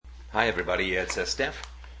Hi everybody, it's Steph.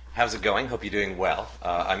 How's it going? Hope you're doing well.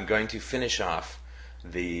 I'm going to finish off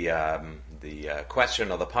the question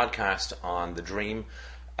or the podcast on the dream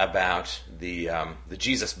about the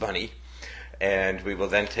Jesus bunny, and we will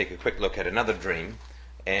then take a quick look at another dream.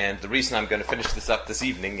 And the reason I'm going to finish this up this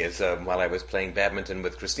evening is while I was playing badminton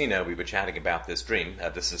with Christina, we were chatting about this dream.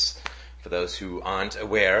 This is, for those who aren't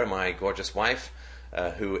aware, my gorgeous wife,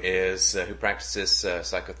 who practices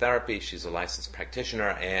psychotherapy. She's a licensed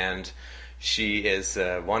practitioner, and she is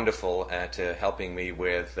wonderful at helping me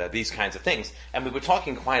with these kinds of things. And we were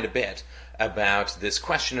talking quite a bit about this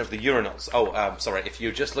question of the urinals. Sorry, if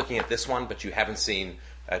you're just looking at this one, but you haven't seen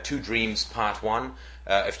Two Dreams Part 1,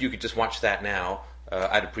 if you could just watch that now,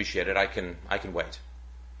 I'd appreciate it. I can wait.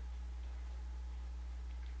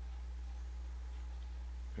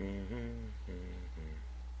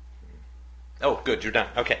 Oh, good, you're done.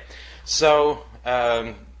 Okay. So,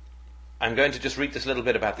 I'm going to just read this little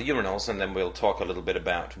bit about the urinals, and then we'll talk a little bit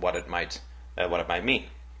about what it might mean.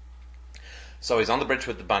 So he's on the bridge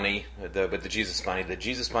with the bunny, with the Jesus bunny. The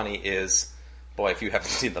Jesus bunny is, boy, if you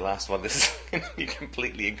haven't seen the last one, this is going to be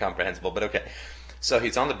completely incomprehensible, but okay. So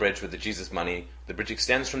he's on the bridge with the Jesus bunny. The bridge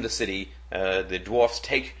extends from the city. The dwarfs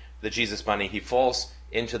take the Jesus bunny. He falls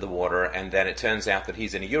into the water, and then it turns out that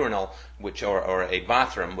he's in a urinal, or a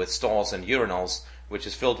bathroom with stalls and urinals, which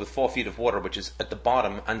is filled with 4 feet of water, which is at the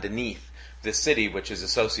bottom underneath this city, which is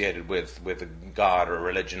associated with a God or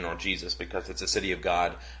religion or Jesus, because it's a city of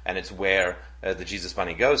God, and it's where the Jesus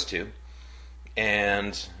bunny goes to,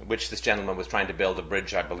 and which this gentleman was trying to build a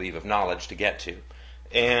bridge, I believe, of knowledge to get to.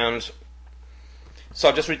 And so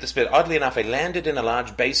I'll just read this bit. Oddly enough, I landed in a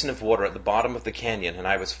large basin of water at the bottom of the canyon, and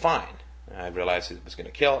I was fine. I realized it was going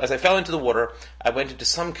to kill. As I fell into the water, I went into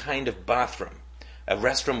some kind of bathroom, a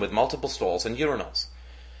restroom with multiple stalls and urinals,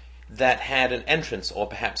 that had an entrance or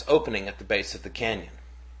perhaps opening at the base of the canyon.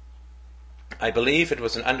 I believe it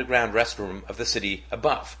was an underground restroom of the city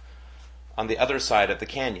above, on the other side of the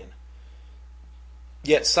canyon.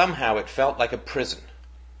 Yet somehow it felt like a prison.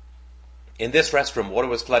 In this restroom, water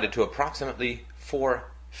was flooded to approximately 4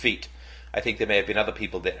 feet. I think there may have been other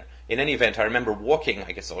people there. In any event, I remember walking,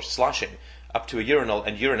 or sloshing, up to a urinal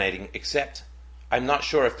and urinating, except I'm not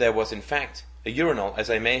sure if there was in fact a urinal, as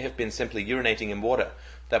I may have been simply urinating in water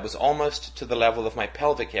that was almost to the level of my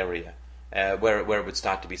pelvic area, where it would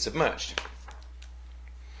start to be submerged.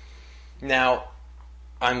 Now,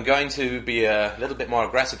 I'm going to be a little bit more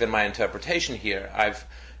aggressive in my interpretation here. I've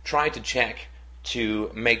tried to check to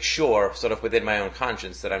make sure, sort of within my own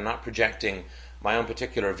conscience, that I'm not projecting my own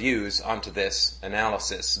particular views onto this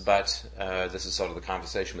analysis, but this is sort of the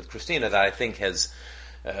conversation with Christina that I think has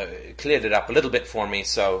cleared it up a little bit for me,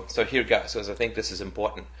 so here goes, as I think this is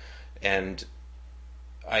important. And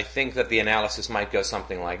I think that the analysis might go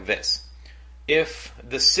something like this. If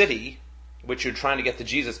the city which you're trying to get the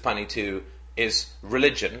Jesus bunny to is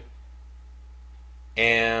religion,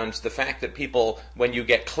 and the fact that people, when you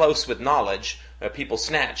get close with knowledge, people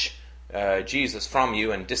snatch Jesus from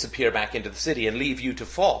you and disappear back into the city and leave you to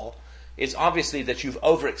fall, it's obviously that you've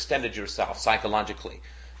overextended yourself psychologically.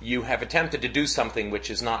 You have attempted to do something which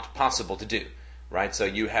is not possible to do, right? So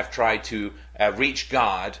you have tried to reach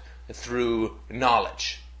God through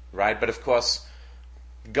knowledge, right? But of course,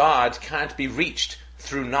 God can't be reached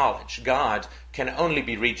through knowledge. God can only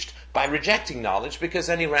be reached by rejecting knowledge, because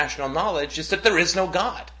any rational knowledge is that there is no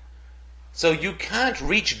God. So you can't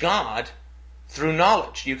reach God through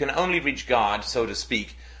knowledge. You can only reach God, so to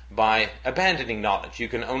speak, by abandoning knowledge. You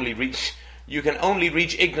can only reach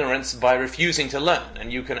ignorance by refusing to learn,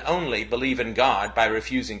 and you can only believe in God by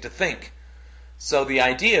refusing to think. So the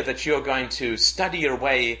idea that you're going to study your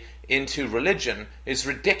way into religion is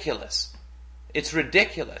ridiculous. It's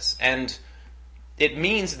ridiculous, and it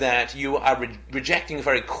means that you are rejecting a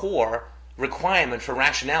very core requirement for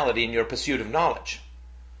rationality in your pursuit of knowledge.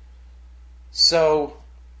 So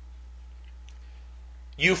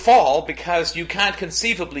you fall because you can't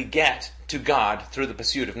conceivably get to God through the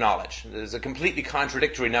pursuit of knowledge. There's a completely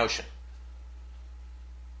contradictory notion.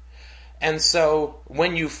 And so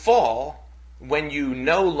when you fall, when you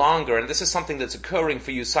no longer, and this is something that's occurring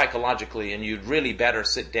for you psychologically, and you'd really better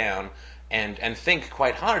sit down and think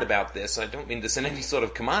quite hard about this. I don't mean this in any sort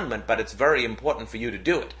of commandment, but it's very important for you to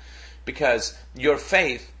do it, because your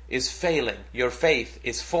faith is failing, your faith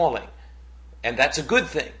is falling, and that's a good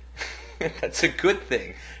thing. That's a good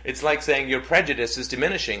thing. It's like saying your prejudice is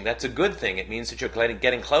diminishing. That's a good thing. It means that you're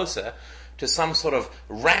getting closer to some sort of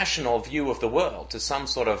rational view of the world, to some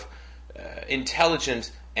sort of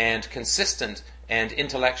intelligent and consistent and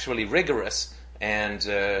intellectually rigorous and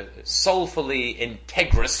soulfully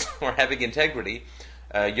integrous, or having integrity,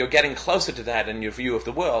 you're getting closer to that in your view of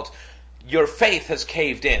the world, your faith has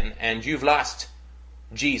caved in and you've lost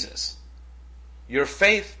Jesus. Your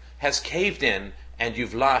faith has caved in and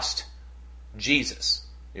you've lost Jesus.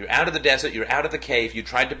 You're out of the desert, you're out of the cave, you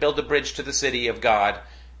tried to build a bridge to the city of God,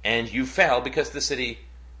 and you fell because the city...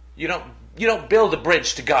 You don't build a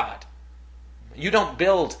bridge to God. You don't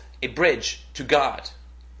build a bridge to God.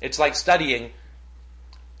 It's like studying.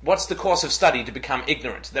 What's the course of study to become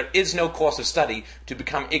ignorant? There is no course of study to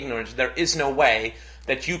become ignorant. There is no way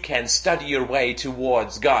that you can study your way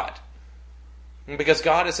towards God. Because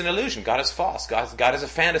God is an illusion. God is false. God is a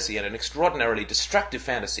fantasy, and an extraordinarily destructive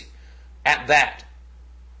fantasy at that.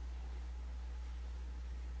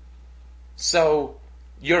 So,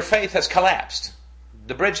 your faith has collapsed.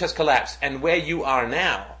 The bridge has collapsed, and where you are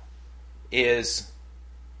now is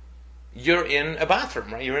you're in a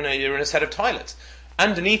bathroom, right? You're in a set of toilets.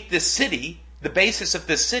 Underneath this city, the basis of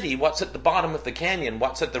this city, what's at the bottom of the canyon,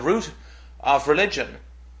 what's at the root of religion,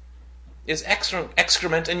 is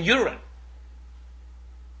excrement and urine.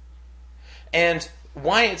 And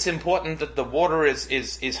why it's important that the water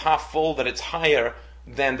is half full, that it's higher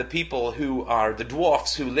than the people who are the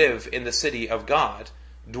dwarfs who live in the city of God.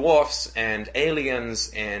 Dwarfs and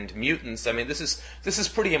aliens and mutants. I mean, this is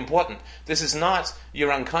pretty important. This is not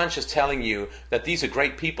your unconscious telling you that these are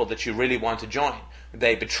great people that you really want to join.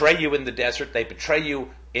 They betray you in the desert. They betray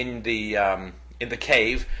you in the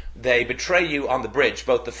cave. They betray you on the bridge,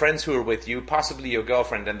 both the friends who are with you, possibly your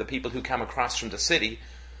girlfriend, and the people who come across from the city.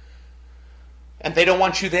 And they don't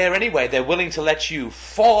want you there anyway. They're willing to let you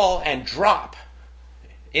fall and drop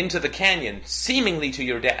into the canyon, seemingly to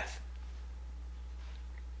your death.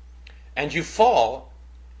 And you fall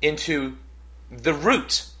into the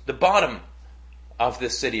root, the bottom of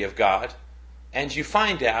this city of God, and you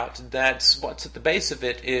find out that what's at the base of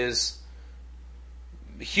it is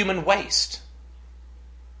human waste,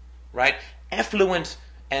 right? Effluent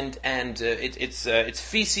and it's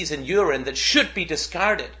feces and urine that should be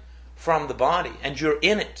discarded from the body, and you're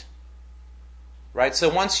in it, right? So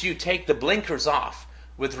once you take the blinkers off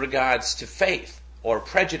with regards to faith or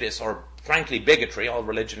prejudice or frankly bigotry, all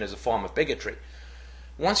religion is a form of bigotry,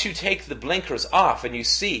 once you take the blinkers off and you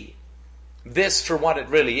see this for what it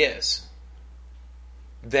really is,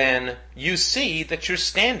 then you see that you're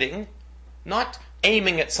standing, not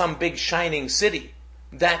aiming at some big shining city,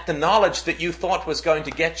 that the knowledge that you thought was going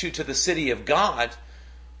to get you to the city of God,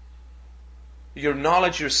 your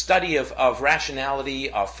knowledge, your study of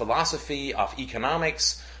rationality, of philosophy, of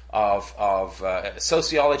economics, of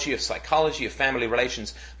sociology, of psychology, of family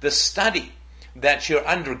relations, the study that you're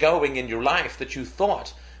undergoing in your life that you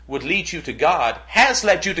thought would lead you to God has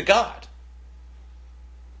led you to God.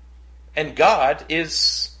 And God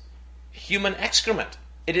is human excrement.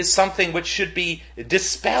 It is something which should be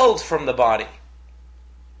dispelled from the body.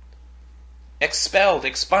 Expelled,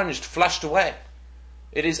 expunged, flushed away.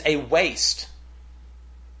 It is a waste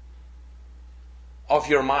of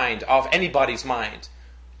your mind, of anybody's mind,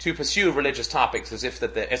 to pursue religious topics as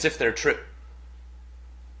if they're true.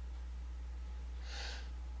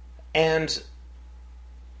 And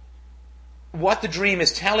what the dream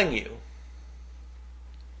is telling you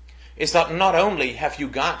is that not only have you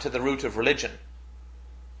got to the root of religion,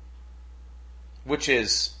 which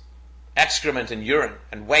is excrement and urine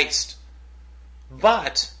and waste,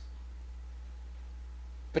 but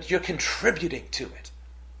you're contributing to it.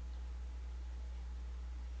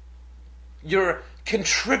 You're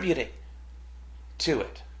contributing to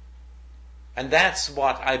it. And that's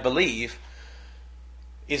what I believe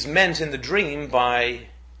is meant in the dream by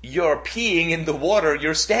you're peeing in the water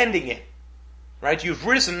you're standing in. Right? You've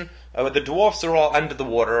risen, the dwarfs are all under the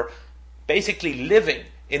water, basically living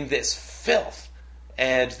in this filth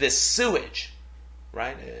and this sewage.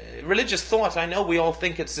 Right? Religious thought, I know we all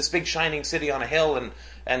think it's this big shining city on a hill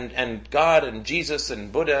and God and Jesus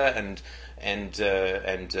and Buddha and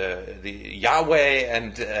the Yahweh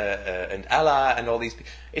and Allah and all these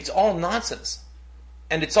people. It's all nonsense.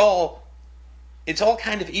 And it's all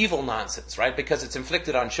kind of evil nonsense, right? Because it's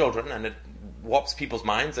inflicted on children and it warps people's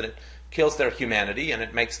minds and it kills their humanity and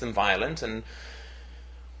it makes them violent, and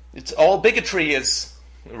it's all bigotry. Is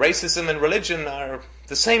racism and religion are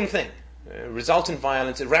the same thing. Result in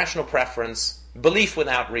violence, irrational preference, belief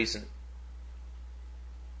without reason,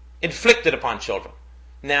 inflicted upon children.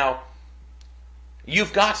 Now,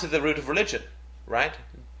 you've got to the root of religion, right?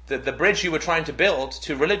 The bridge you were trying to build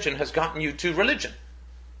to religion has gotten you to religion.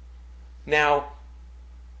 Now,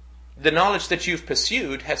 the knowledge that you've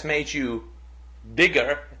pursued has made you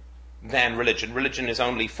bigger than religion. Religion is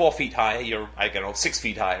only 4 feet high, you're, 6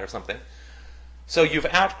 feet high or something. So you've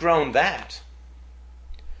outgrown that.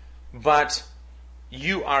 But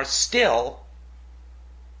you are still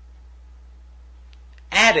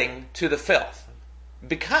adding to the filth,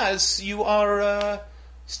 because you are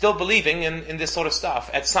still believing in this sort of stuff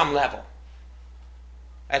at some level.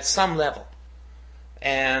 At some level.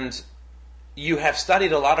 And you have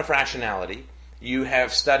studied a lot of rationality. You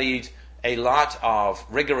have studied a lot of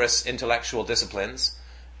rigorous intellectual disciplines.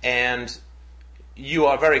 And you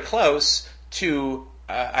are very close to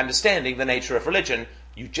understanding the nature of religion.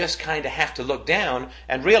 You just kind of have to look down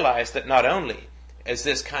and realize that not only is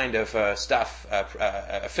this kind of stuff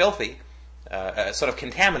filthy, sort of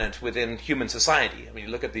contaminant within human society. I mean,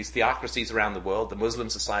 you look at these theocracies around the world, the Muslim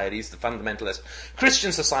societies, the fundamentalist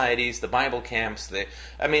Christian societies, the Bible camps.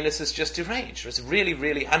 This is just deranged. It's really,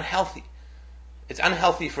 really unhealthy. It's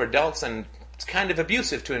unhealthy for adults, and it's kind of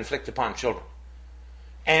abusive to inflict upon children.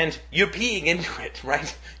 And you're peeing into it,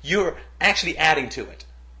 right? You're actually adding to it.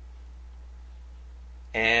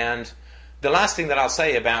 And the last thing that I'll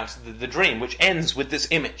say about the dream, which ends with this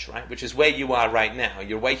image, right, which is where you are right now.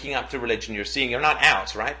 You're waking up to religion, you're seeing, you're not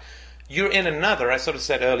out, right? You're in another, I sort of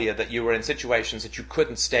said earlier that you were in situations that you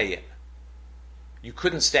couldn't stay in. You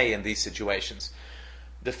couldn't stay in these situations.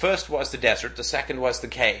 The first was the desert, the second was the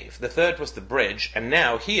cave, the third was the bridge, and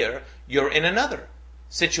now here you're in another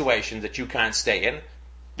situation that you can't stay in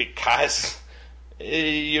because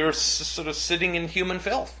you're sort of sitting in human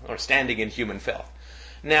filth, or standing in human filth.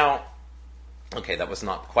 Now, okay, that was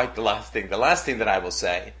not quite the last thing. The last thing that I will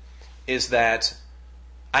say is that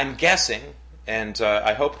I'm guessing, and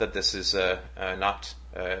I hope that this is not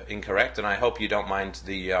incorrect, and I hope you don't mind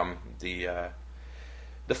the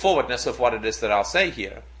forwardness of what it is that I'll say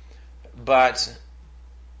here. But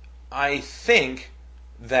I think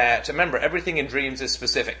that, remember, everything in dreams is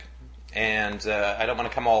specific. And I don't want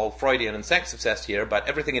to come all Freudian and sex-obsessed here, but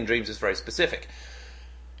everything in dreams is very specific.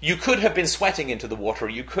 You could have been sweating into the water.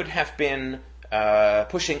 You could have been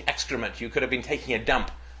pushing excrement. You could have been taking a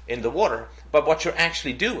dump in the water. But what you're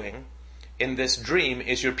actually doing in this dream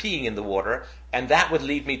is you're peeing in the water, and that would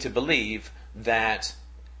lead me to believe that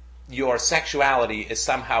your sexuality is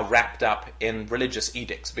somehow wrapped up in religious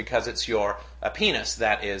edicts, because it's your penis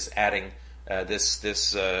that is adding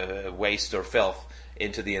this waste or filth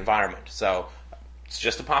into the environment. So it's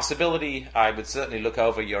just a possibility. I would certainly look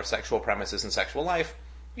over your sexual premises and sexual life.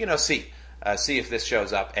 See if this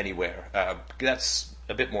shows up anywhere. That's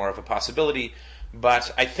a bit more of a possibility.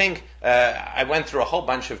 But I think I went through a whole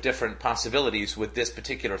bunch of different possibilities with this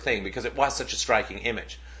particular thing, because it was such a striking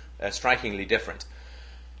image, strikingly different.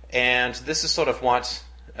 And this is sort of what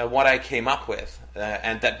I came up with,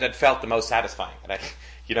 and that felt the most satisfying. And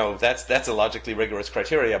that's a logically rigorous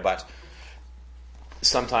criteria, but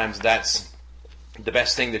sometimes that's the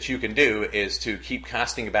best thing that you can do, is to keep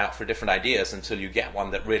casting about for different ideas until you get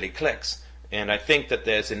one that really clicks. And I think that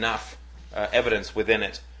there's enough evidence within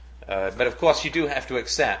it. But of course, you do have to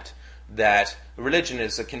accept that religion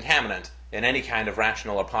is a contaminant in any kind of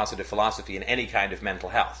rational or positive philosophy, in any kind of mental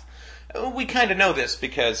health. We kind of know this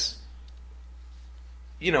because,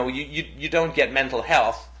 you don't get mental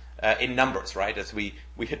health in numbers, right? As we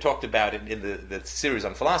had talked about in the series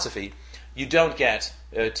on philosophy, you don't get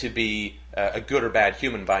to be a good or bad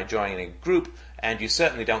human by joining a group, and you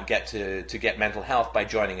certainly don't get to get mental health by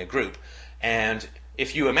joining a group. And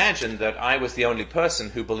if you imagine that I was the only person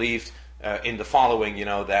who believed in the following,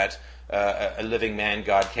 that a living man,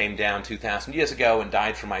 God, came down 2,000 years ago and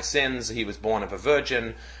died for my sins, he was born of a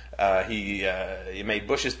virgin, he made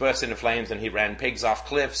bushes burst into flames, and he ran pigs off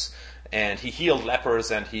cliffs, and he healed lepers,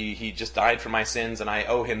 and he just died for my sins, and I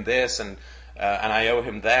owe him this, and I owe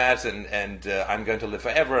him that, and I'm going to live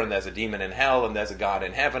forever, and there's a demon in hell, and there's a God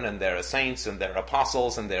in heaven, and there are saints, and there are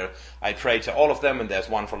apostles, and I pray to all of them, and there's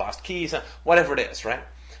one for lost keys, whatever it is, right?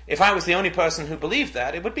 If I was the only person who believed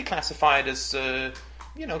that, it would be classified as,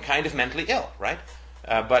 kind of mentally ill, right?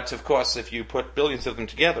 But, of course, if you put billions of them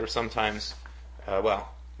together, sometimes,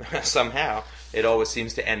 somehow, it always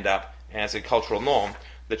seems to end up as a cultural norm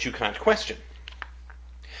that you can't question.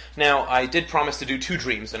 Now, I did promise to do 2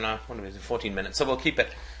 dreams in 14 minutes, so we'll keep it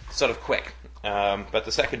sort of quick. But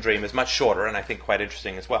the second dream is much shorter, and I think quite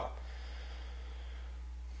interesting as well.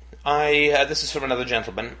 This is from another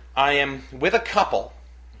gentleman. I am with a couple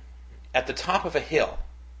at the top of a hill,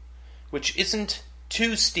 which isn't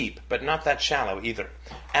too steep, but not that shallow either.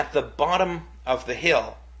 At the bottom of the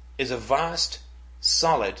hill is a vast,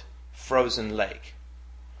 solid, frozen lake.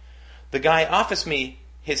 The guy offers me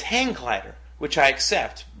his hang glider, which I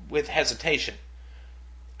accept with hesitation.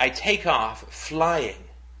 I take off, flying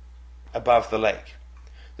above the lake.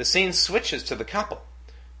 The scene switches to the couple,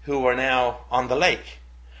 who are now on the lake.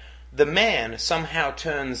 The man somehow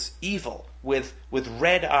turns evil with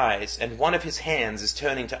red eyes, and one of his hands is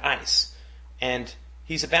turning to ice. And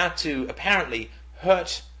he's about to apparently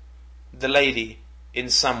hurt the lady in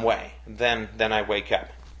some way. Then I wake up.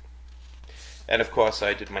 And of course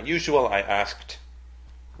I did my usual. I asked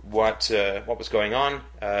what was going on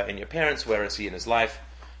in your parents, where is he in his life?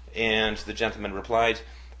 And the gentleman replied,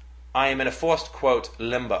 I am in a forced, quote,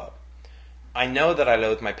 limbo. I know that I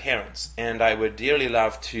loathe my parents, and I would dearly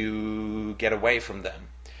love to get away from them.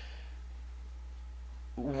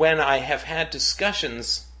 When I have had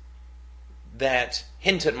discussions that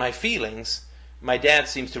hint at my feelings, my dad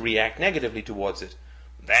seems to react negatively towards it.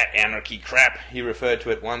 That anarchy crap, he referred to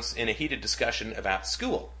it once in a heated discussion about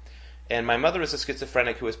school. And my mother is a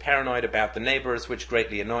schizophrenic who is paranoid about the neighbors, which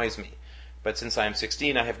greatly annoys me. But since I am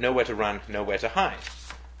 16, I have nowhere to run, nowhere to hide.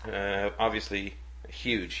 Obviously,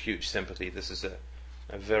 huge, huge sympathy. This is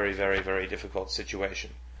a very, very, very difficult situation.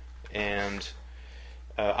 And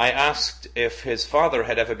I asked if his father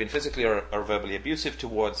had ever been physically or verbally abusive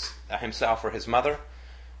towards himself or his mother.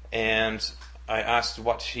 And I asked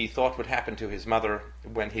what he thought would happen to his mother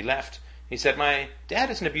when he left. He said, my dad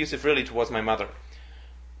isn't abusive really towards my mother.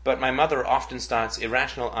 But my mother often starts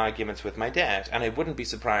irrational arguments with my dad, and I wouldn't be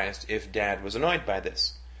surprised if Dad was annoyed by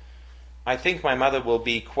this. I think my mother will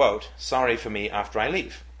be, quote, sorry for me after I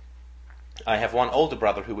leave. I have one older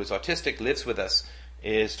brother who is autistic, lives with us,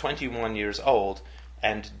 is 21 years old,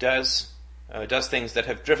 and does things that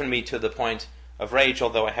have driven me to the point of rage,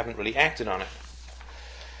 although I haven't really acted on it.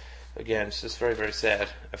 Again, it's just very, very sad,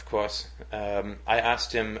 of course. I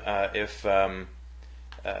asked him if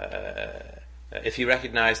he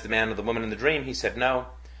recognized the man or the woman in the dream. He said no.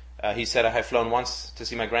 He said, I have flown once to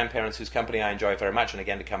see my grandparents, whose company I enjoy very much, and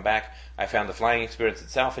again to come back. I found the flying experience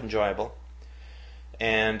itself enjoyable.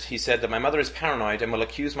 And he said that my mother is paranoid and will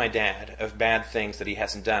accuse my dad of bad things that he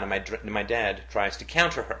hasn't done, and my dad tries to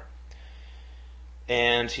counter her.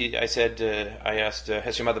 And I asked,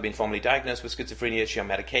 has your mother been formally diagnosed with schizophrenia? Is she on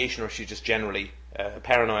medication, or is she just generally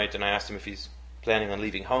paranoid? And I asked him if he's planning on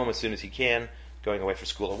leaving home as soon as he can, going away for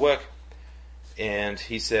school or work. And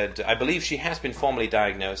he said, I believe she has been formally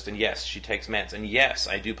diagnosed, and yes, she takes meds, and yes,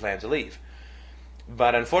 I do plan to leave.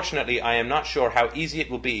 But unfortunately, I am not sure how easy it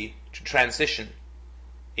will be to transition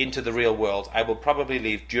into the real world. I will probably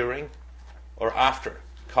leave during or after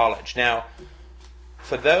college. Now,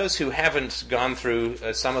 for those who haven't gone through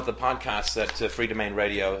some of the podcasts at Free Domain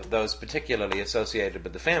Radio, those particularly associated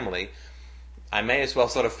with the family, I may as well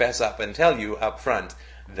sort of fess up and tell you up front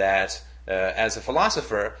that as a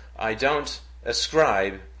philosopher, I don't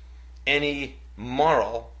ascribe any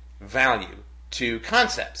moral value to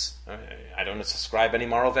concepts. I don't ascribe any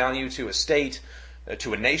moral value to a state,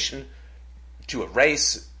 to a nation, to a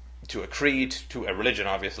race, to a creed, to a religion,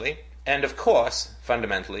 obviously. And of course,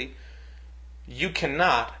 fundamentally, you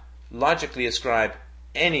cannot logically ascribe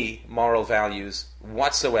any moral values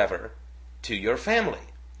whatsoever to your family.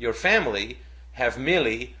 Your family have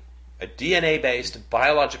merely a DNA-based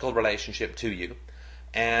biological relationship to you,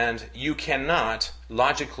 and you cannot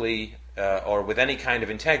logically or with any kind of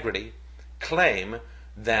integrity claim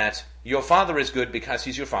that your father is good because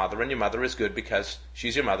he's your father, and your mother is good because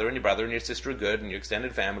she's your mother, and your brother and your sister are good, and your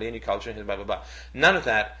extended family and your culture, and blah, blah, blah. None of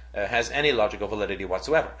that has any logical validity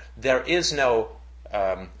whatsoever. There is no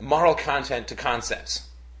moral content to concepts.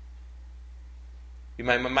 You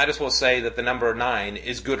might as well say that the number 9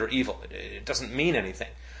 is good or evil. It doesn't mean anything.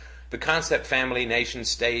 The concept family, nation,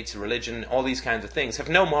 state, religion, all these kinds of things have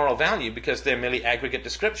no moral value because they're merely aggregate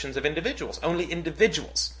descriptions of individuals. Only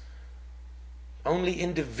individuals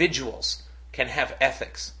can have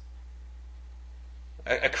ethics.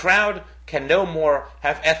 A crowd can no more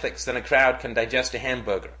have ethics than a crowd can digest a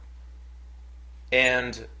hamburger.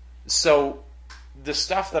 And so the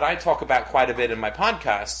stuff that I talk about quite a bit in my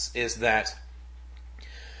podcasts is that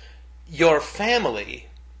your family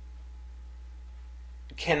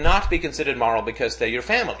cannot be considered moral because they're your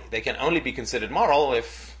family. They can only be considered moral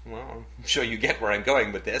if, well, I'm sure you get where I'm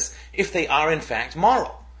going with this, if they are in fact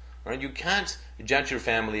moral. Right? You can't judge your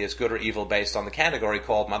family as good or evil based on the category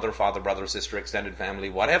called mother, father, brother, sister, extended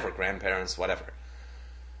family, whatever, grandparents, whatever.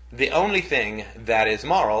 The only thing that is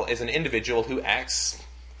moral is an individual who acts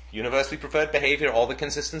universally preferred behavior, all the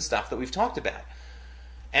consistent stuff that we've talked about.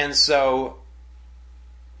 And so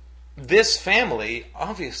this family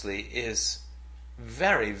obviously is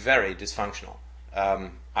very, very dysfunctional.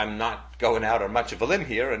 I'm not going out on much of a limb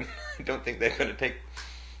here, and I don't think they're going to take,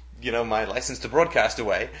 my license to broadcast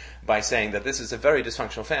away by saying that this is a very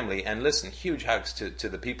dysfunctional family. And listen, huge hugs to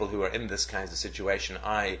the people who are in this kind of situation.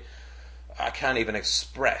 I can't even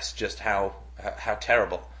express just how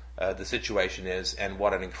terrible the situation is, and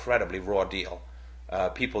what an incredibly raw deal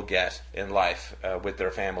people get in life with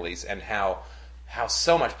their families, and how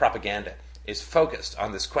so much propaganda is focused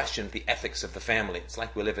on this question of the ethics of the family. It's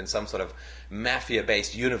like we live in some sort of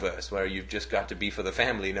mafia-based universe where you've just got to be for the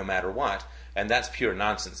family no matter what, and that's pure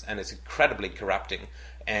nonsense, and it's incredibly corrupting,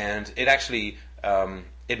 and it actually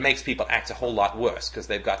it makes people act a whole lot worse because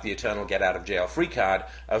they've got the eternal get-out-of-jail-free card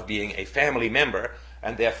of being a family member,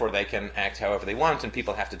 and therefore they can act however they want, and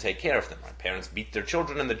people have to take care of them. Right? Parents beat their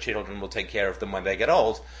children, and the children will take care of them when they get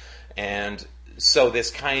old, and so this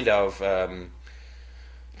kind of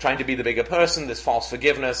trying to be the bigger person, this false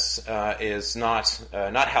forgiveness, is not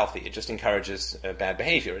healthy. It just encourages bad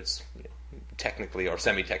behavior. It's technically or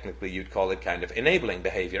semi-technically, you'd call it kind of enabling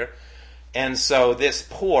behavior. And so this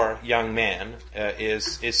poor young man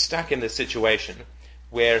is stuck in this situation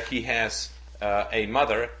where he has a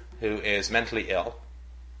mother who is mentally ill.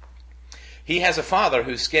 He has a father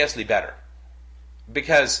who's scarcely better,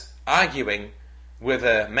 because arguing with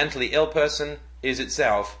a mentally ill person is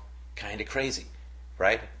itself kind of crazy.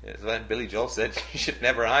 Right? Like Billy Joel said, you should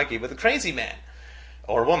never argue with a crazy man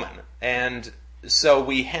or woman. And so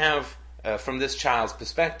we have, from this child's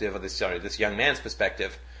perspective, or this young man's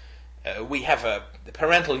perspective, we have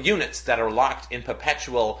parental units that are locked in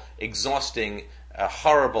perpetual, exhausting,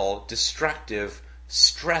 horrible, destructive,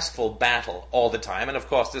 stressful battle all the time. And of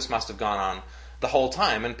course, this must have gone on the whole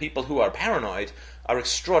time. And people who are paranoid are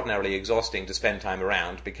extraordinarily exhausting to spend time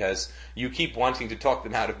around, because you keep wanting to talk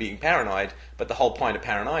them out of being paranoid, but the whole point of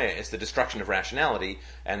paranoia is the destruction of rationality,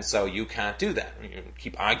 and so you can't do that. You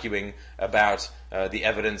keep arguing about the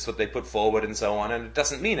evidence that they put forward and so on, and it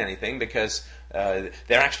doesn't mean anything, because they're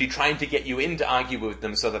actually trying to get you in to argue with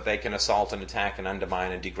them so that they can assault and attack and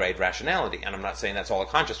undermine and degrade rationality. And I'm not saying that's all a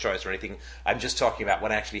conscious choice or anything. I'm just talking about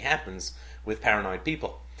what actually happens with paranoid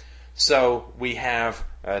people. So we have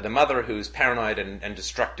the mother who's paranoid and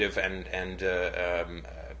destructive and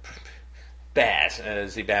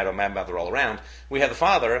bad, bad or mad mother all around. We have the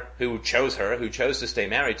father who chose her, who chose to stay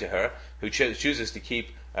married to her, who chooses to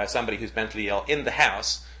keep somebody who's mentally ill in the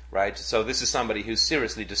house, right? So this is somebody who's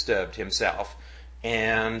seriously disturbed himself.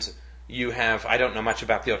 And you have, I don't know much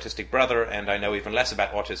about the autistic brother, and I know even less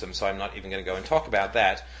about autism, so I'm not even going to go and talk about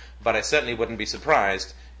that, but I certainly wouldn't be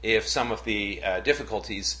surprised if some of the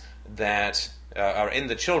difficulties that are in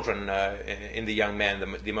the children, in the young men,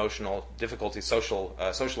 the emotional difficulties,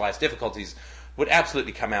 socialized difficulties, would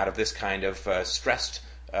absolutely come out of this kind of stressed,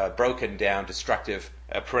 broken down, destructive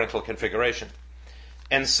parental configuration.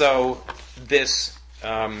 And so this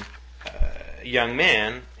young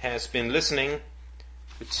man has been listening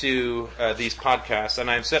to these podcasts, and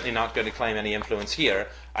I'm certainly not going to claim any influence here.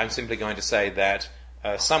 I'm simply going to say that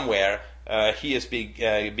somewhere he is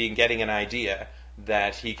getting an idea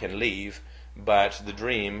that he can leave, but the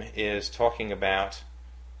dream is talking about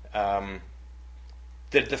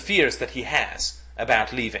the fears that he has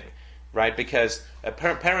about leaving, right? Because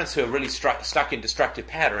parents who are really stuck in destructive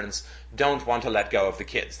patterns don't want to let go of the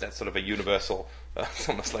kids. That's sort of a universal, it's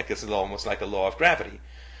almost like a law of gravity.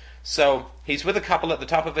 So he's with a couple at the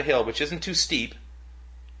top of a hill, which isn't too steep,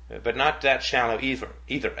 but not that shallow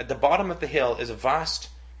either. At the bottom of the hill is a vast,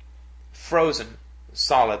 frozen,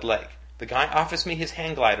 solid lake. The guy offers me his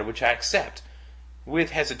hang glider, which I accept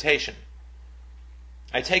with hesitation.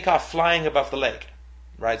 I take off flying above the lake,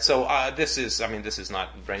 right? So this is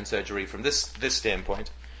not brain surgery from this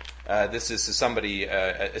standpoint. This is somebody,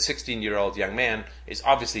 a 16-year-old young man, is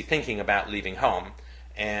obviously thinking about leaving home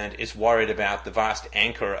and is worried about the vast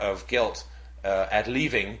anchor of guilt at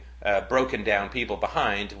leaving broken down people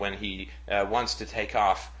behind when he wants to take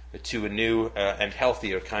off to a new and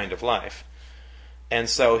healthier kind of life. And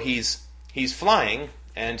so he's flying,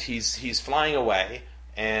 and he's flying away,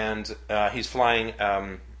 and he's flying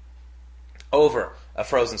over a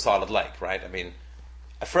frozen solid lake, right? I mean,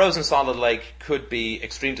 a frozen solid lake could be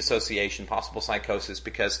extreme dissociation, possible psychosis,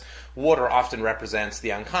 because water often represents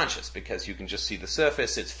the unconscious, because you can just see the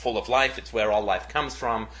surface, it's full of life, it's where all life comes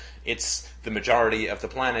from, it's the majority of the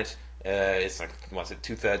planet, it's like,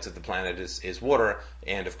 2/3 of the planet is water,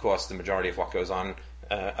 and of course the majority of what goes on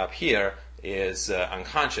up here is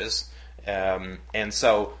unconscious. And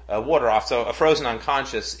so water off. So a frozen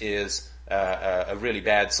unconscious is a really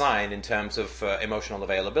bad sign in terms of emotional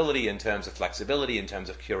availability, in terms of flexibility, in terms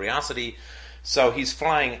of curiosity. So he's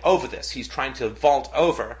flying over this. He's trying to vault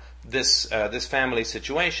over this family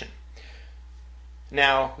situation.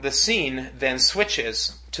 Now the scene then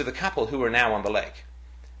switches to the couple who are now on the lake.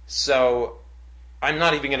 So I'm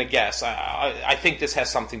not even going to guess. I think this has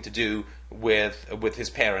something to do with his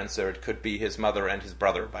parents, or it could be his mother and his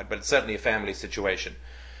brother, but it's certainly a family situation.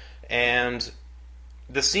 And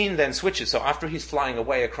the scene then switches. So after he's flying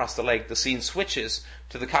away across the lake, the scene switches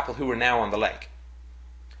to the couple who are now on the lake.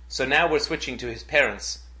 So now we're switching to his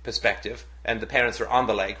parents' perspective, and the parents are on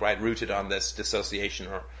the lake, right, rooted on this dissociation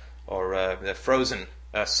or the frozen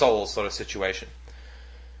soul sort of situation.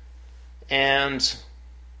 And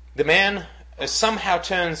the man somehow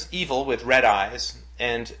turns evil with red eyes,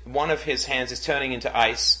 and one of his hands is turning into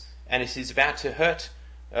ice, and he's about to hurt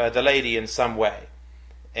the lady in some way.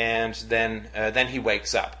 And then he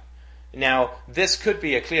wakes up. Now, this could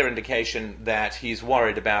be a clear indication that he's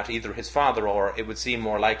worried about either his father, or it would seem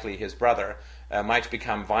more likely his brother might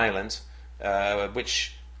become violent,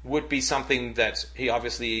 which would be something that he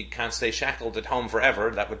obviously can't stay shackled at home forever.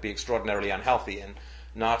 That would be extraordinarily unhealthy and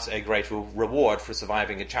not a great reward for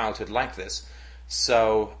surviving a childhood like this.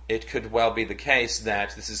 So it could well be the case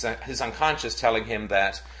that this is his unconscious telling him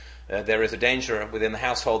that there is a danger within the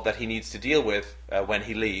household that he needs to deal with when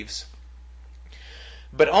he leaves.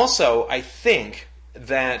 But also, I think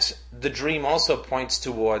that the dream also points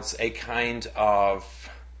towards a kind of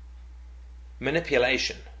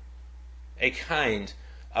manipulation. A kind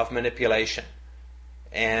of manipulation.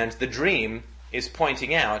 And the dream is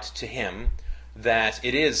pointing out to him that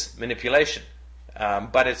it is manipulation.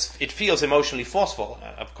 But it feels emotionally forceful.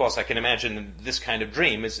 Of course, I can imagine this kind of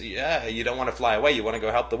dream is, you don't want to fly away, you want to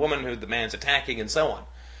go help the woman who the man's attacking, and so on.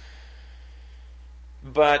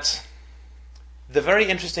 But the very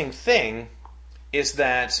interesting thing is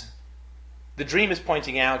that the dream is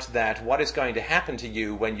pointing out that what is going to happen to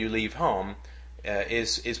you when you leave home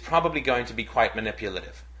is probably going to be quite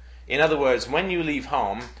manipulative. In other words, when you leave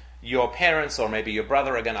home, your parents or maybe your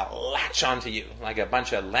brother are going to latch onto you like a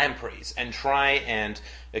bunch of lampreys and try and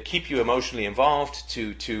keep you emotionally involved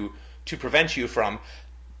to prevent you from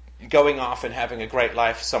going off and having a great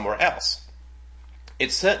life somewhere else.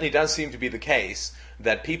 It certainly does seem to be the case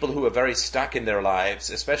that people who are very stuck in their lives,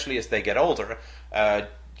 especially as they get older,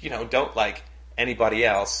 don't like anybody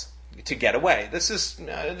else to get away. This is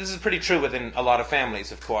pretty true within a lot of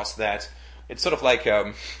families, of course. That it's sort of like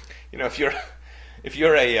if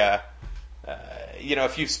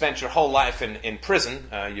you've spent your whole life in prison,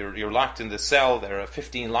 you're locked in the cell. There are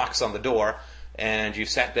 15 locks on the door, and you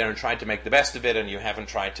sat there and tried to make the best of it, and you haven't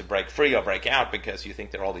tried to break free or break out because you think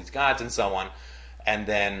there are all these guards and so on. And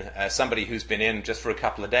then somebody who's been in just for a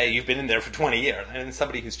couple of days, you've been in there for 20 years, and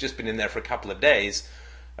somebody who's just been in there for a couple of days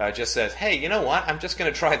just says, hey, you know what, I'm just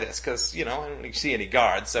going to try this because, I don't really see any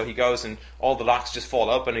guards. So he goes and all the locks just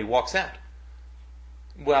fall open and he walks out.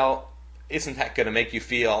 Well, isn't that going to make you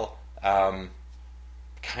feel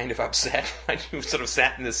kind of upset? Like you sort of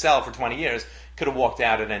sat in the cell for 20 years, could have walked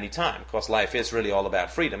out at any time. Of course, life is really all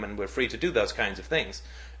about freedom, and we're free to do those kinds of things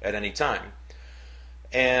at any time.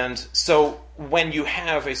 And so when you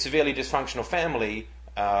have a severely dysfunctional family,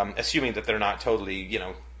 assuming that they're not totally,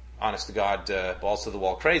 honest to God, balls to the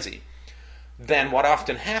wall crazy, then what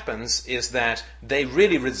often happens is that they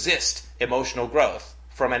really resist emotional growth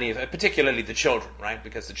from any of it, particularly the children, right?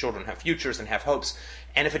 Because the children have futures and have hopes.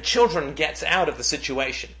 And if a children gets out of the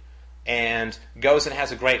situation and goes and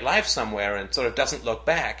has a great life somewhere and sort of doesn't look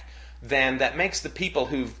back, then that makes the people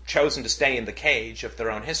who've chosen to stay in the cage of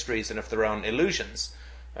their own histories and of their own illusions,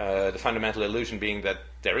 the fundamental illusion being that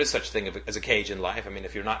there is such a thing as a cage in life. I mean,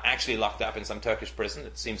 if you're not actually locked up in some Turkish prison,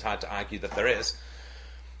 it seems hard to argue that there is.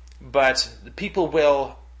 But people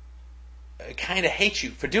will kind of hate you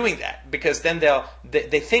for doing that, because then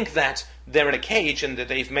they think that they're in a cage and that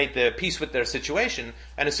they've made their peace with their situation,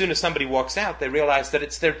 and as soon as somebody walks out, they realize that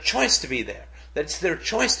it's their choice to be there. That it's their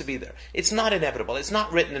choice to be there. It's not inevitable. It's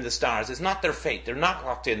not written in the stars. It's not their fate. They're not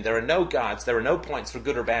locked in. There are no gods. There are no points for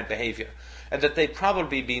good or bad behavior. And that they've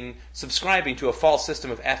probably been subscribing to a false system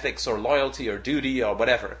of ethics or loyalty or duty or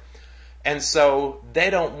whatever. And so they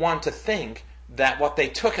don't want to think that what they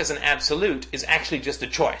took as an absolute is actually just a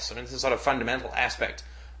choice. I mean, this is a sort of fundamental aspect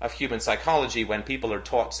of human psychology when people are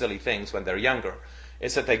taught silly things when they're younger.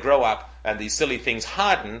 It's that they grow up and these silly things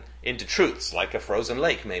harden into truths, like a frozen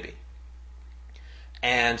lake maybe.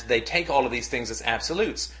 And they take all of these things as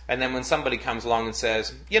absolutes. And then when somebody comes along and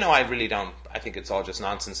says, I think it's all just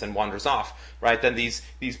nonsense, and wanders off, right? Then these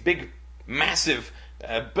big, massive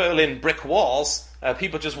Berlin brick walls,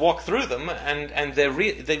 people just walk through them, and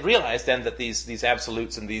they realize then that these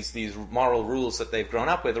absolutes and these moral rules that they've grown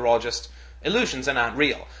up with are all just illusions and aren't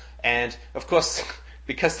real. And of course,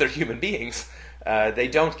 because they're human beings, they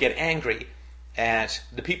don't get angry at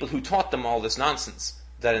the people who taught them all this nonsense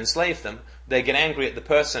that enslaved them. They get angry at the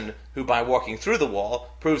person who, by walking through the wall,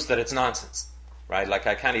 proves that it's nonsense, right? Like,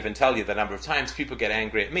 I can't even tell you the number of times people get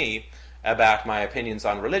angry at me about my opinions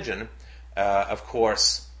on religion. Of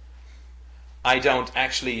course, I don't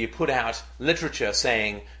actually put out literature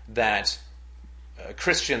saying that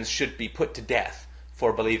Christians should be put to death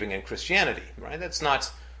for believing in Christianity, right? That's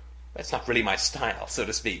not really my style, so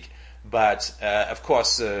to speak. But of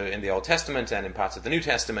course, in the Old Testament and in parts of the New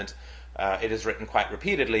Testament, it is written quite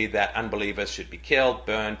repeatedly that unbelievers should be killed,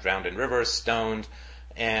 burned, drowned in rivers, stoned,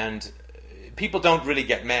 and people don't really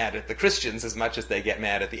get mad at the Christians as much as they get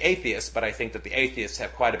mad at the atheists, but I think that the atheists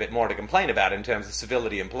have quite a bit more to complain about in terms of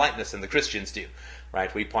civility and politeness than the Christians do.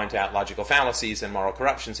 Right? We point out logical fallacies and moral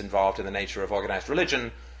corruptions involved in the nature of organized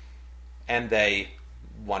religion, and they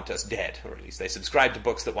want us dead, or at least they subscribe to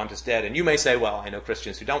books that want us dead. And you may say, well, I know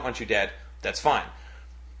Christians who don't want you dead. That's fine.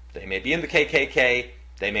 They may be in the KKK,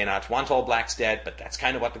 they may not want all blacks dead, but that's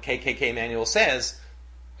kind of what the KKK manual says.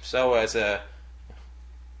 So as a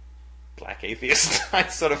black atheist, I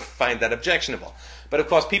sort of find that objectionable. But of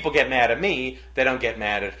course, people get mad at me, they don't get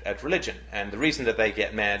mad at religion. And the reason that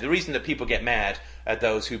people get mad at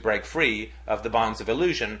those who break free of the bonds of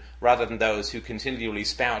illusion, rather than those who continually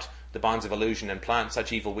spout the bonds of illusion and plant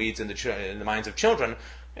such evil weeds in the minds of children,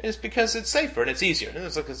 is because it's safer and it's easier.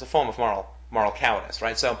 It's a form of moral cowardice,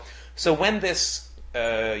 right? So when this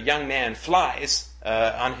young man flies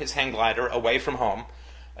on his hang glider away from home,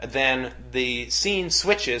 then the scene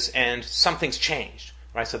switches and something's changed,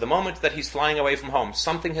 right? So the moment that he's flying away from home,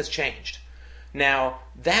 something has changed. Now,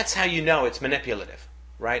 that's how you know it's manipulative,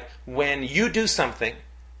 right? When you do something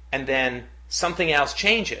and then something else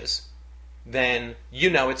changes, then you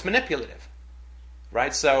know it's manipulative,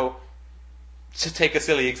 right? So, to take a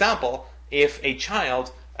silly example, if a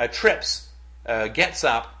child trips, gets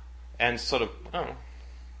up, and sort of, oh,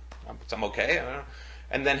 I'm okay,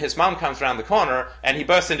 and then his mom comes around the corner, and he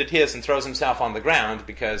bursts into tears and throws himself on the ground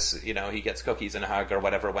because, he gets cookies and a hug or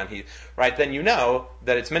whatever right, then you know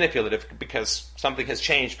that it's manipulative because something has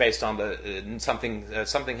changed based on something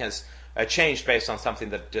has changed based on something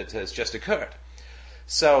that has just occurred.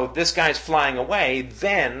 So this guy's flying away,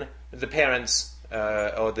 then the parents,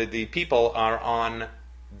 or the people are on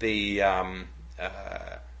the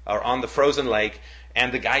frozen lake,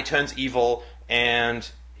 and the guy turns evil, and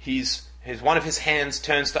one of his hands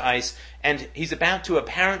turns to ice, and he's about to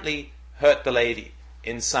apparently hurt the lady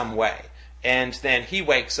in some way. And then he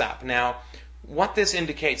wakes up. Now, what this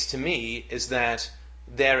indicates to me is that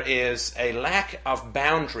there is a lack of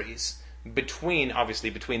boundaries between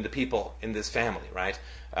the people in this family, right?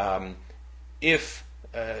 If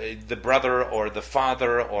the brother or the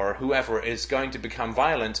father or whoever is going to become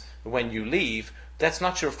violent when you leave, that's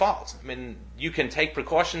not your fault. I mean, you can take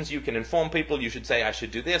precautions, you can inform people, you should say, I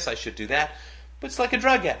should do this, I should do that. But it's like a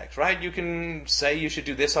drug addict, right? You can say you should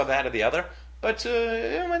do this or that or the other, but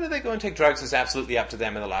whether they go and take drugs is absolutely up to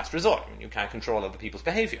them in the last resort. I mean, you can't control other people's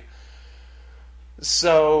behavior.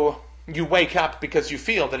 So you wake up because you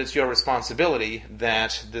feel that it's your responsibility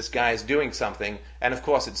that this guy is doing something, and of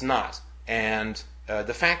course it's not. And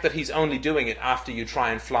the fact that he's only doing it after you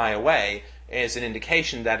try and fly away is an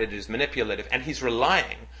indication that it is manipulative, and he's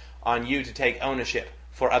relying on you to take ownership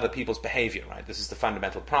for other people's behavior, right? This is the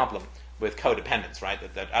fundamental problem with codependence, right?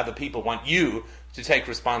 That other people want you to take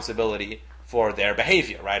responsibility for their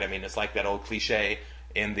behavior, right? I mean, it's like that old cliche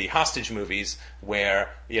in the hostage movies where,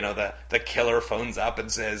 the killer phones up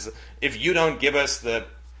and says, if you don't give us the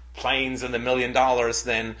planes and the $1 million,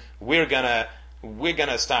 then we're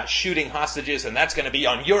gonna start shooting hostages, and that's gonna be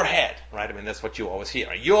on your head, right? I mean, that's what you always hear.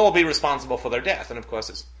 Right? You'll be responsible for their death, and of course,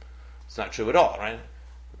 it's not true at all, right?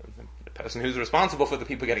 The person who's responsible for the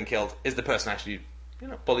people getting killed is the person actually,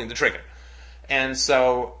 pulling the trigger. And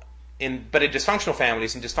so, but in dysfunctional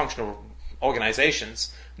families and dysfunctional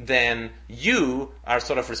organizations, then you are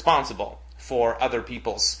sort of responsible for other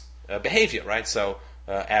people's behavior, right? So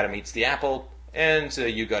Adam eats the apple, and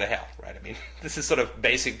you go to hell, right? I mean, this is sort of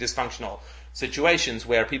basic dysfunctional situations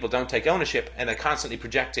where people don't take ownership and they're constantly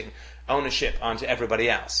projecting ownership onto everybody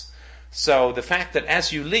else. So the fact that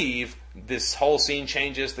as you leave, this whole scene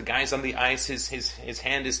changes, the guy's on the ice, his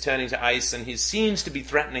hand is turning to ice, and he seems to be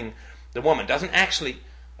threatening the woman. Doesn't actually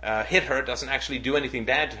hit her, doesn't actually do anything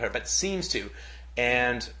bad to her, but seems to.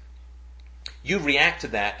 And you react to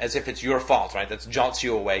that as if it's your fault, right? That jolts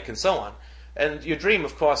you awake and so on. And your dream,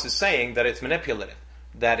 of course, is saying that it's manipulative,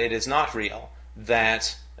 that it is not real,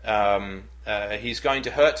 that he's going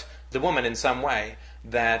to hurt the woman in some way,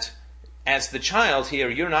 that as the child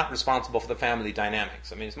here, you're not responsible for the family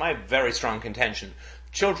dynamics. I mean, it's my very strong contention.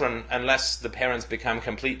 Children, unless the parents become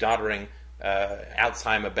complete doddering,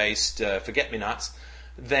 Alzheimer-based forget-me-nots,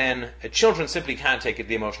 then children simply can't take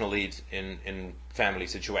the emotional lead in family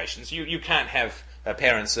situations. You can't have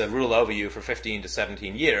parents rule over you for 15 to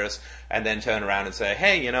 17 years and then turn around and say,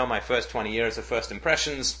 hey, my first 20 years of first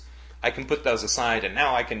impressions, I can put those aside and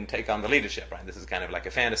now I can take on the leadership, right? This is kind of like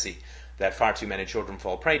a fantasy that far too many children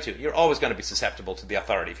fall prey to. You're always going to be susceptible to the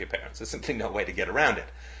authority of your parents. There's simply no way to get around it.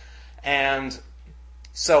 And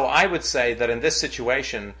so I would say that in this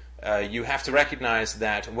situation, you have to recognize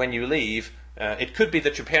that when you leave, it could be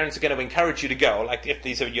that your parents are going to encourage you to go, like if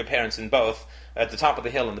these are your parents in both, at the top of the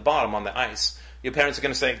hill and the bottom on the ice. Your parents are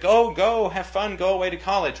going to say, go, have fun, go away to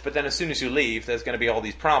college. But then as soon as you leave, there's going to be all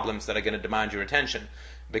these problems that are going to demand your attention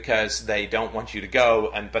because they don't want you to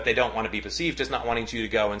go, but they don't want to be perceived as not wanting you to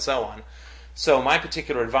go, and so on. So my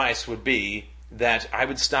particular advice would be that I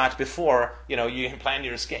would start before, you plan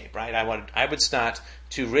your escape, right? I would start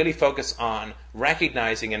to really focus on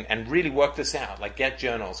recognizing and really work this out. Like get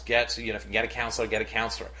journals, if you can get a counselor, get a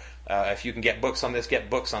counselor. If you can get books on this, get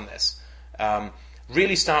books on this.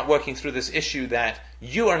 Really start working through this issue that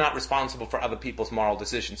you are not responsible for other people's moral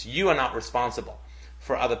decisions. You are not responsible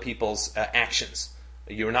for other people's actions.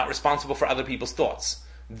 You are not responsible for other people's thoughts.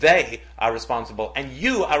 They are responsible, and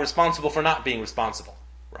you are responsible for not being responsible.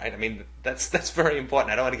 Right? I mean, that's very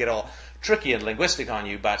important. I don't want to get all tricky and linguistic on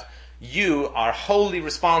you, but you are wholly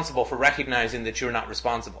responsible for recognizing that you're not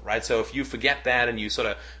responsible, right? So if you forget that and you sort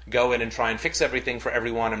of go in and try and fix everything for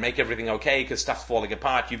everyone and make everything okay because stuff's falling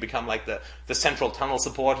apart, you become like the central tunnel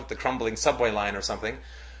support at the crumbling subway line or something,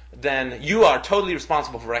 then you are totally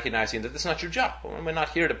responsible for recognizing that this is not your job. We're not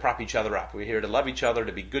here to prop each other up. We're here to love each other,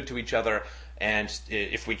 to be good to each other, and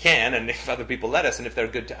if we can, and if other people let us, and if they're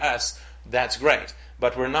good to us, that's great.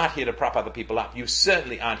 But we're not here to prop other people up. You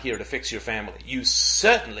certainly aren't here to fix your family. You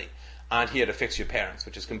certainly aren't here to fix your parents,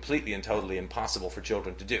 which is completely and totally impossible for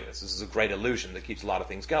children to do. This is a great illusion that keeps a lot of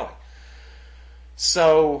things going.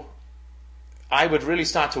 So I would really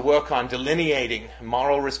start to work on delineating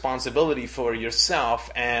moral responsibility for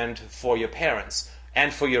yourself and for your parents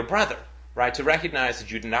and for your brother, right? To recognize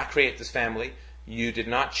that you did not create this family. You did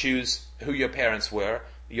not choose who your parents were.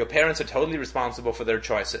 Your parents are totally responsible for their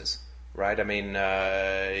choices, right? I mean,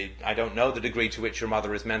 I don't know the degree to which your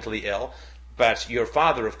mother is mentally ill, but your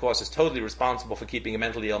father, of course, is totally responsible for keeping a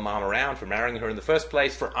mentally ill mom around, for marrying her in the first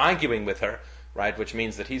place, for arguing with her, right, which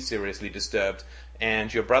means that he's seriously disturbed.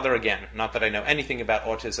 And your brother, again, not that I know anything about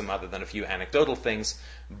autism other than a few anecdotal things,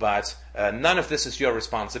 but none of this is your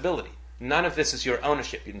responsibility. None of this is your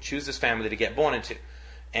ownership. You didn't choose this family to get born into.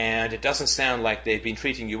 And it doesn't sound like they've been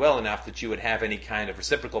treating you well enough that you would have any kind of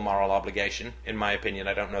reciprocal moral obligation, in my opinion.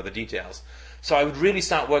 I don't know the details. So I would really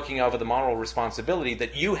start working over the moral responsibility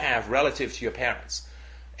that you have relative to your parents.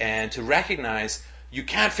 And to recognize you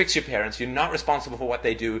can't fix your parents. You're not responsible for what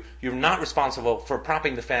they do. You're not responsible for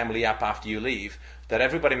propping the family up after you leave. That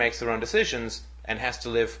everybody makes their own decisions and has to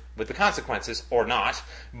live with the consequences, or not,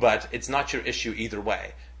 but it's not your issue either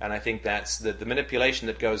way. And I think that's the manipulation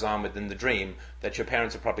that goes on within the dream, that your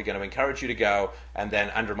parents are probably going to encourage you to go and then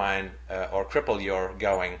undermine or cripple your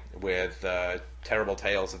going with terrible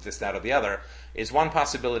tales of this, that, or the other, is one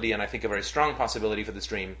possibility, and I think a very strong possibility for this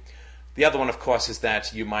dream. The other one, of course, is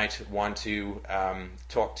that you might want to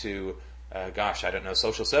talk to,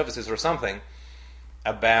 social services or something,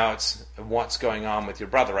 about what's going on with your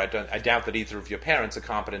brother. I doubt that either of your parents are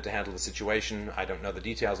competent to handle the situation. I don't know the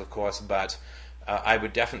details, of course, but I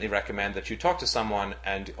would definitely recommend that you talk to someone,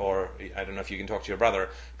 or I don't know if you can talk to your brother,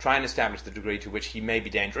 try and establish the degree to which he may be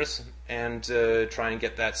dangerous, and try and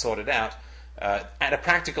get that sorted out at a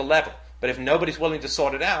practical level. But if nobody's willing to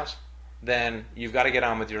sort it out, then you've got to get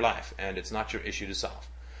on with your life, and it's not your issue to solve.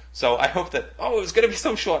 So I hope that, it was going to be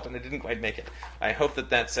so short and I didn't quite make it. I hope that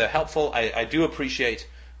that's helpful. I do appreciate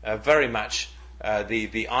very much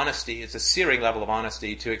the honesty. It's a searing level of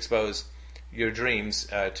honesty to expose your dreams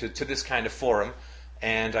to this kind of forum,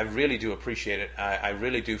 and I really do appreciate it. I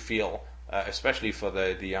really do feel, especially for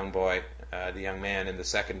the young boy, the young man in the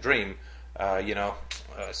second dream,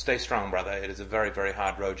 stay strong, brother. It is a very, very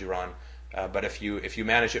hard road you're on, but if you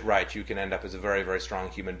manage it right, you can end up as a very, very strong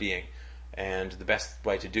human being. And the best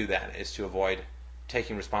way to do that is to avoid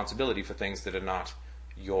taking responsibility for things that are not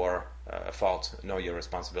your fault, nor your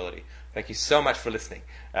responsibility. Thank you so much for listening,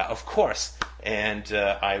 of course, and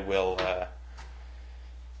I will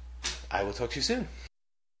talk to you soon.